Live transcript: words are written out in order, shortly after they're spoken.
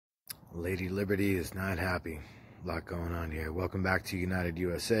Lady Liberty is not happy. A lot going on here. Welcome back to United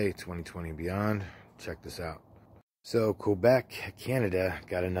USA 2020 and beyond. Check this out. So Quebec, Canada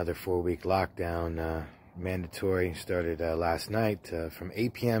got another 4-week lockdown. Mandatory started last night from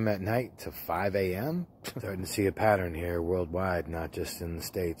 8 p.m. at night to 5 a.m. Starting to see a pattern here worldwide, not just in the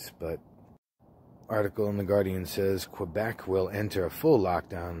States, but article in The Guardian says Quebec will enter a full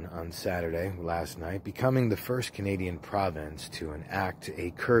lockdown on Saturday, last night, becoming the first Canadian province to enact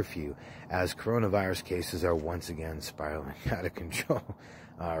a curfew as coronavirus cases are once again spiraling out of control.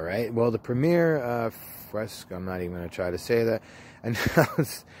 All right. Well, the premier, I'm not even going to try to say that,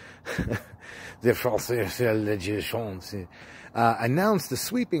 announced announced the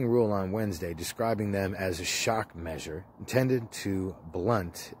sweeping rule on Wednesday, describing them as a shock measure intended to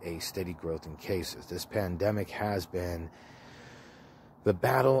blunt a steady growth in cases. This pandemic has been the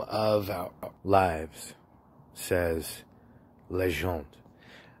battle of our lives, says Legend.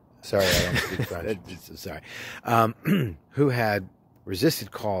 Sorry, I don't speak French. Sorry. Who had resisted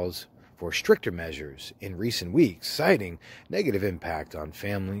calls for stricter measures in recent weeks, citing negative impact on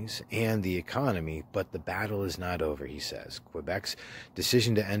families and the economy, but the battle is not over, he says. Quebec's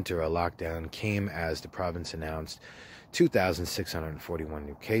decision to enter a lockdown came as the province announced 2,641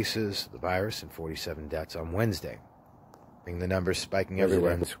 new cases of the virus and 47 deaths on Wednesday. The numbers spiking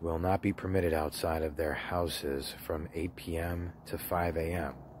everywhere. Will not be permitted outside of their houses from 8 p.m. to 5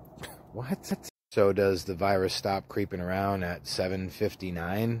 a.m. What? So does the virus stop creeping around at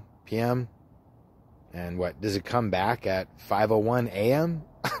 7:59 p.m.? And what, does it come back at 5:01 a.m.?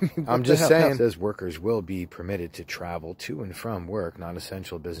 I'm just saying. It says workers will be permitted to travel to and from work.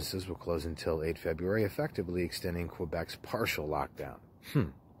 Non-essential businesses will close until 8 February, effectively extending Quebec's partial lockdown.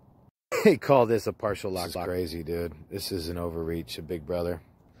 They call this a partial lockdown. This is crazy, dude. This is an overreach of Big Brother.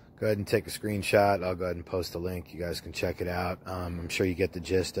 Go ahead and take a screenshot. I'll go ahead and post a link. You guys can check it out. I'm sure you get the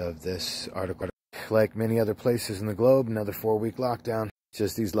gist of this article. Like many other places in the globe, another 4-week lockdown.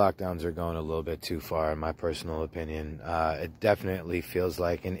 Just these lockdowns are going a little bit too far, in my personal opinion. It definitely feels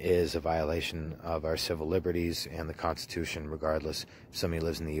like and is a violation of our civil liberties and the Constitution, regardless if somebody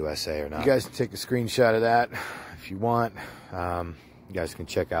lives in the USA or not. You guys can take a screenshot of that if you want. You guys can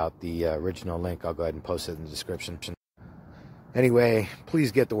check out the original link. I'll go ahead and post it in the description. Anyway,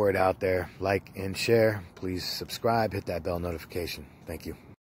 please get the word out there. Like and share. Please subscribe. Hit that bell notification. Thank you.